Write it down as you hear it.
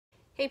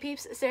Hey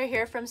peeps, Sarah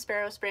here from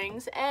Sparrow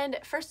Springs, and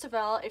first of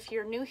all, if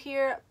you're new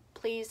here,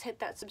 please hit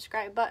that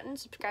subscribe button,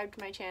 subscribe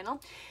to my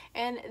channel.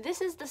 And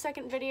this is the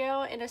second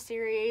video in a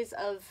series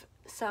of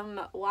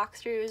some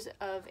walkthroughs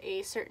of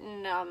a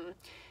certain,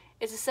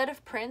 it's a set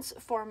of prints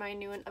for my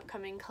new and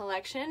upcoming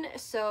collection.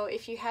 So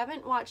if you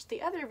haven't watched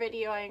the other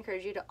video, I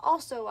encourage you to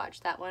also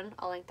watch that one.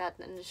 I'll link that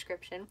in the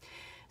description.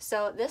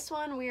 So this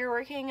one, we are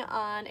working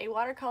on a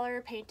watercolor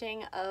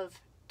painting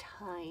of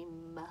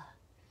Thyme,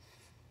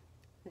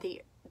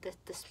 the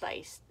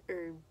spice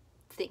or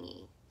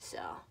thingy.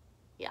 So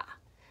yeah,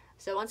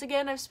 so once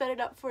again I've sped it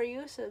up for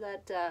you so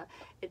that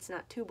it's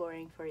not too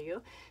boring for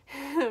you.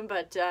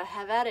 But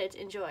have at it,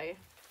 enjoy.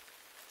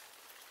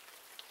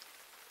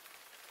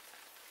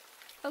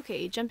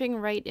 Okay, jumping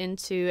right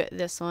into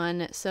this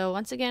one. So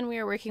once again, we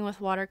are working with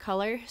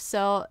watercolor.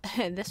 So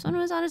this one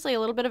was honestly a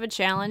little bit of a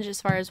challenge as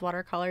far as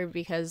watercolor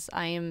because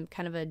I am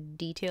kind of a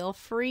detail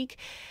freak,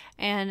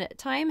 and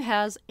Thyme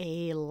has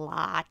a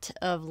lot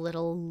of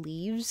little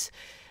leaves.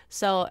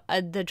 So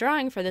the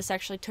drawing for this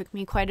actually took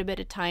me quite a bit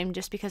of time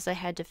just because I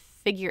had to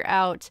figure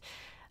out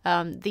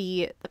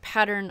the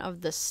pattern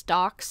of the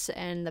stalks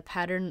and the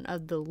pattern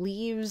of the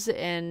leaves,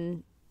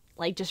 and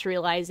like just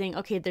realizing,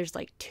 okay, there's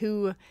like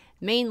 2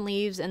 main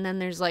leaves and then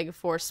there's like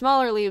 4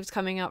 smaller leaves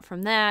coming out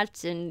from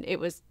that, and it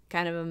was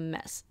kind of a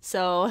mess.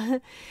 So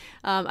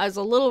I was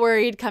a little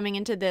worried coming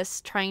into this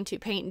trying to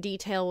paint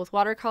detail with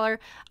watercolor.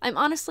 I'm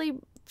honestly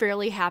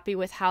fairly happy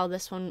with how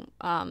this one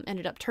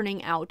ended up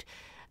turning out,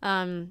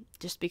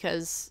 just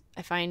because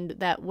I find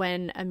that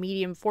when a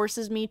medium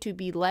forces me to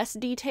be less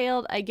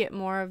detailed, I get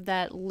more of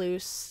that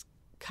loose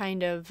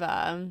kind of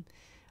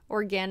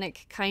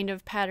organic kind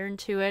of pattern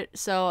to it.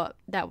 So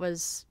that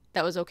was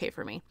okay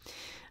for me.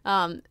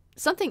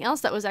 Something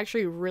else that was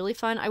actually really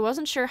fun, I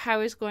wasn't sure how I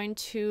was going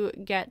to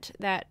get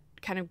that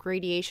kind of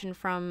gradation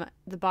from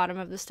the bottom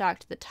of the stalk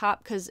to the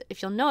top, because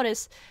if you'll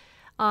notice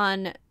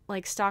on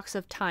like stalks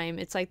of Thyme,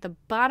 it's like the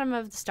bottom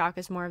of the stalk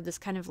is more of this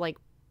kind of like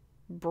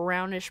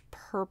brownish,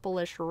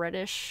 purplish,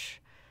 reddish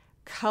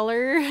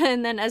color,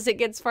 and then as it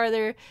gets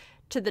farther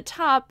to the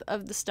top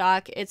of the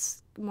stalk,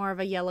 it's more of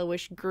a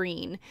yellowish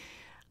green.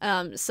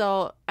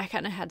 So I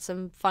kind of had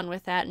some fun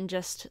with that and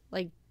just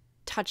like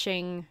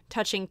touching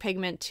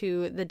pigment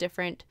to the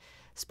different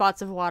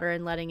spots of water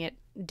and letting it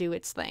do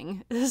its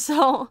thing.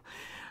 So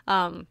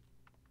kind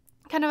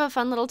of a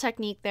fun little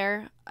technique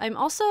there. I'm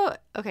also,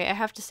 okay, I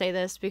have to say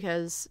this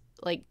because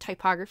like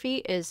typography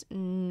is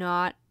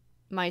not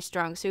my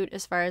strong suit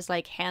as far as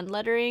like hand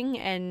lettering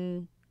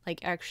and like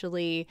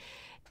actually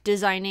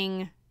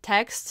designing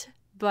text,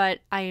 but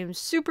I am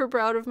super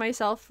proud of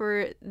myself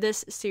for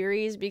this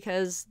series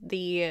because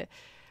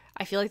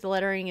I feel like the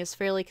lettering is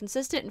fairly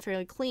consistent and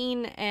fairly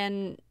clean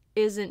and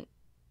isn't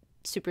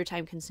super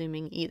time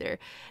consuming either.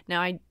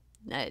 Now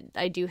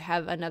I do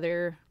have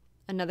another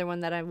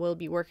one that I will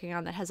be working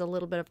on that has a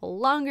little bit of a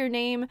longer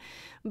name,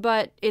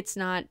 but it's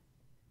not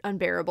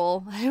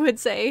unbearable, I would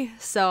say.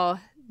 So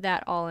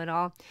that all in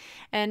all.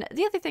 And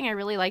the other thing I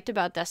really liked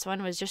about this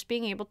one was just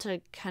being able to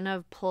kind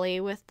of play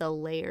with the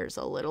layers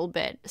a little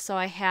bit. So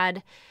I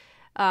had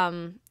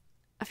a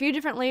few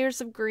different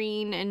layers of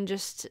green and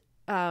just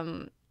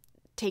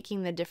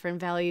taking the different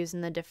values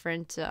and the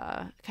different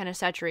kind of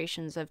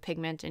saturations of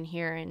pigment in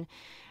here and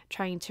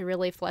trying to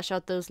really flesh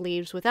out those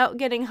leaves without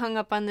getting hung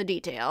up on the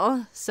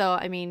detail. So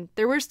I mean,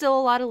 there were still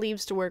a lot of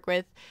leaves to work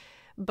with,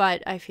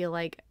 but I feel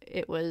like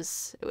it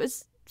was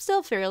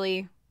still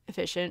fairly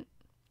efficient,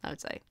 I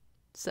would say.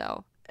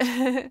 So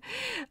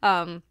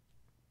and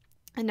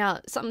now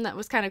something that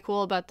was kind of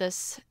cool about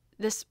this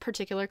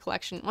particular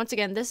collection, once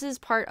again, this is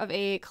part of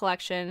a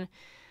collection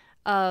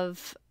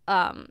of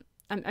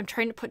I'm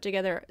trying to put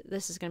together,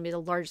 this is going to be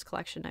the largest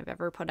collection I've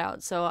ever put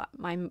out. So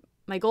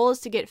my goal is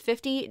to get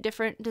 50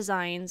 different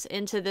designs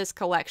into this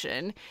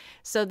collection.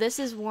 So this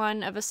is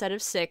one of a set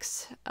of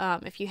 6.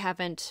 If you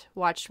haven't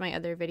watched my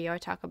other video, I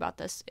talk about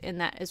this in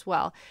that as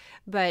well.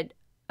 But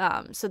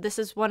so this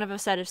is one of a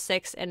set of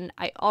 6, and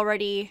I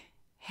already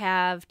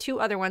have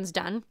 2 other ones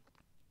done.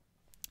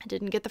 I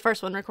didn't get the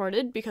first one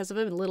recorded because of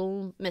a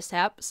little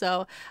mishap,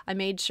 so I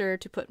made sure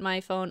to put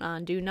my phone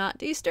on Do Not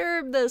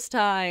Disturb this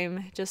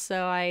time, just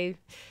so I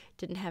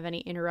didn't have any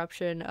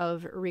interruption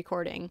of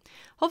recording.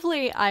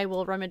 Hopefully I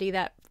will remedy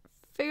that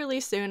fairly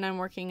soon. I'm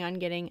working on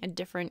getting a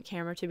different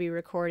camera to be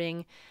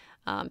recording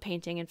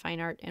painting and fine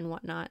art and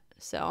whatnot.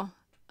 So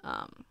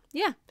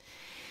yeah.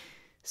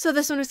 So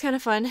this one was kind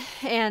of fun,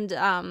 and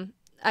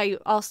I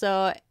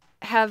also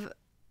have,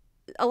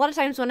 a lot of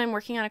times when I'm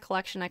working on a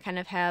collection, I kind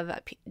of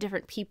have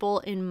different people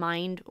in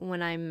mind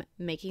when I'm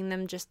making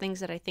them, just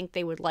things that I think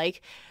they would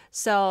like.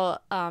 So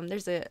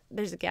there's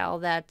a gal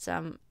that's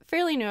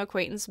fairly new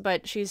acquaintance,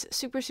 but she's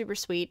super, super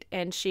sweet,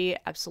 and she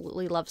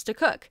absolutely loves to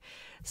cook.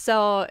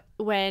 So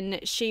when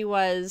she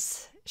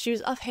was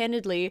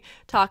offhandedly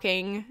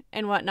talking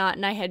and whatnot,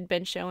 and I had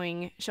been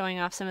showing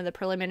off some of the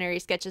preliminary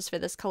sketches for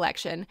this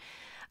collection,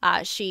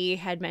 she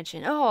had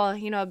mentioned, oh,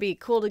 you know, it'd be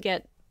cool to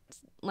get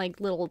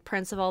like little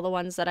prints of all the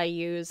ones that I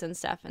use and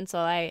stuff. And so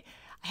I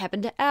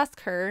happened to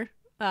ask her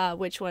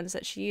which ones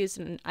that she used,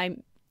 and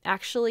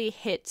actually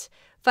hit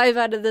 5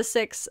 out of the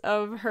 6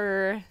 of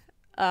her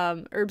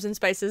herbs and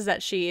spices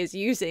that she is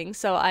using.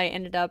 So I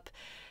ended up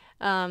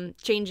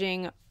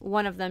changing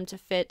one of them to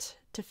fit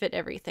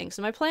everything.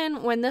 So my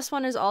plan, when this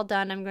one is all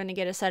done, I'm going to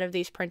get a set of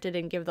these printed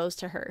and give those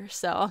to her.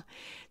 So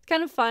it's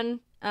kind of fun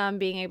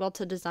being able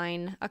to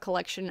design a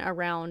collection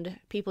around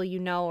people you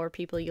know or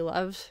people you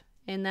love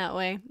in that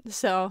way.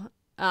 So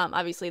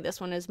obviously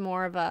this one is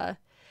more of a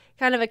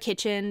kind of a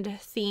kitchen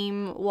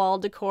theme wall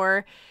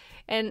decor.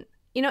 And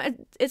you know,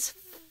 it's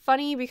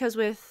funny because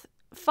with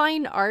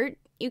fine art,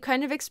 you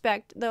kind of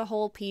expect the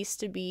whole piece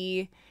to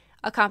be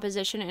a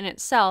composition in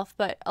itself,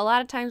 but a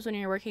lot of times when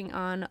you're working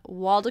on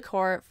wall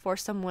decor for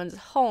someone's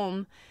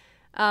home,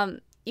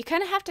 you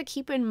kind of have to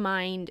keep in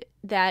mind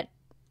that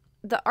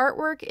the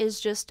artwork is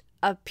just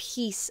a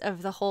piece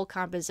of the whole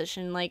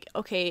composition. Like,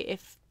 okay,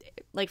 if,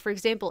 like, for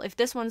example, if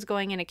this one's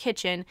going in a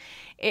kitchen,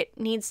 it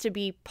needs to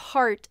be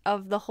part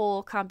of the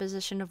whole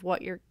composition of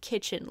what your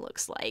kitchen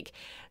looks like.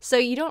 So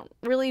you don't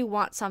really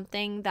want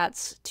something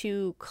that's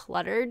too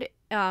cluttered.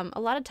 A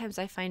lot of times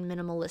I find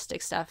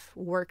minimalistic stuff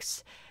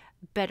works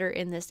better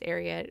in this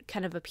area. It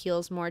kind of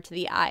appeals more to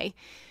the eye.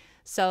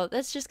 So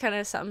that's just kind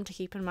of something to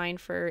keep in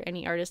mind for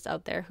any artists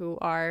out there who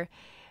are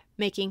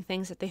making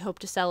things that they hope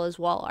to sell as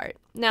wall art.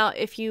 Now,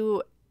 if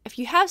you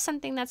have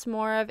something that's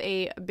more of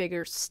a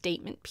bigger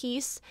statement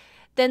piece,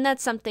 then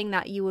that's something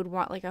that you would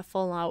want like a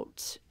full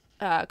out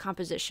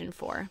composition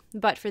for.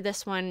 But for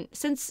this one,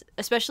 since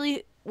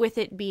especially with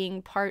it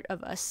being part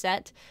of a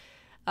set,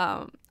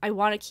 I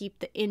want to keep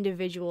the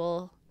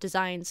individual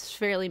designs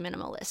fairly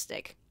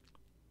minimalistic.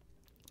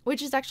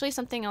 Which is actually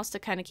something else to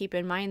kind of keep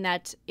in mind,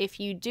 that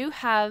if you do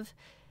have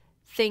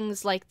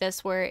things like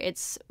this where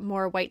it's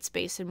more white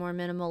space and more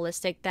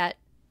minimalistic, that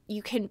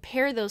you can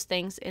pair those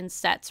things in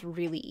sets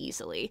really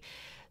easily.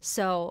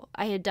 So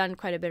I had done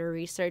quite a bit of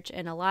research,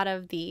 and a lot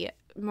of the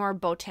more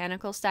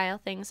botanical style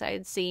things I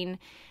had seen,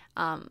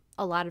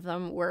 a lot of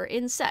them were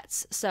in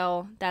sets.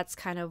 So that's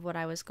kind of what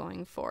I was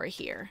going for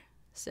here.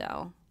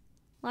 So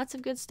lots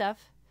of good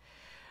stuff.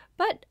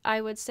 But I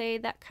would say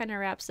that kind of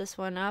wraps this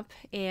one up,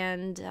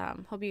 and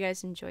hope you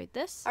guys enjoyed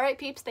this. Alright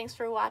peeps, thanks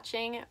for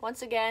watching.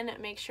 Once again,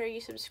 make sure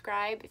you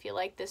subscribe if you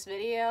like this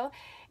video,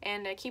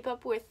 and keep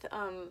up with,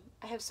 I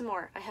have some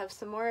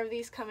more of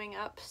these coming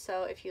up,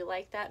 so if you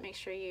like that, make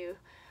sure you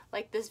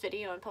like this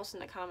video and post in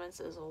the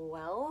comments as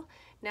well.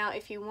 Now,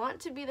 if you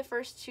want to be the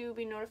first to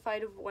be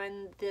notified of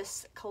when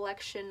this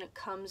collection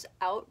comes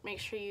out, make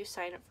sure you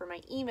sign up for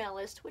my email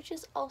list, which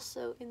is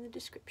also in the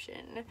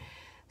description.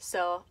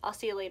 So, I'll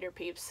see you later,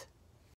 peeps.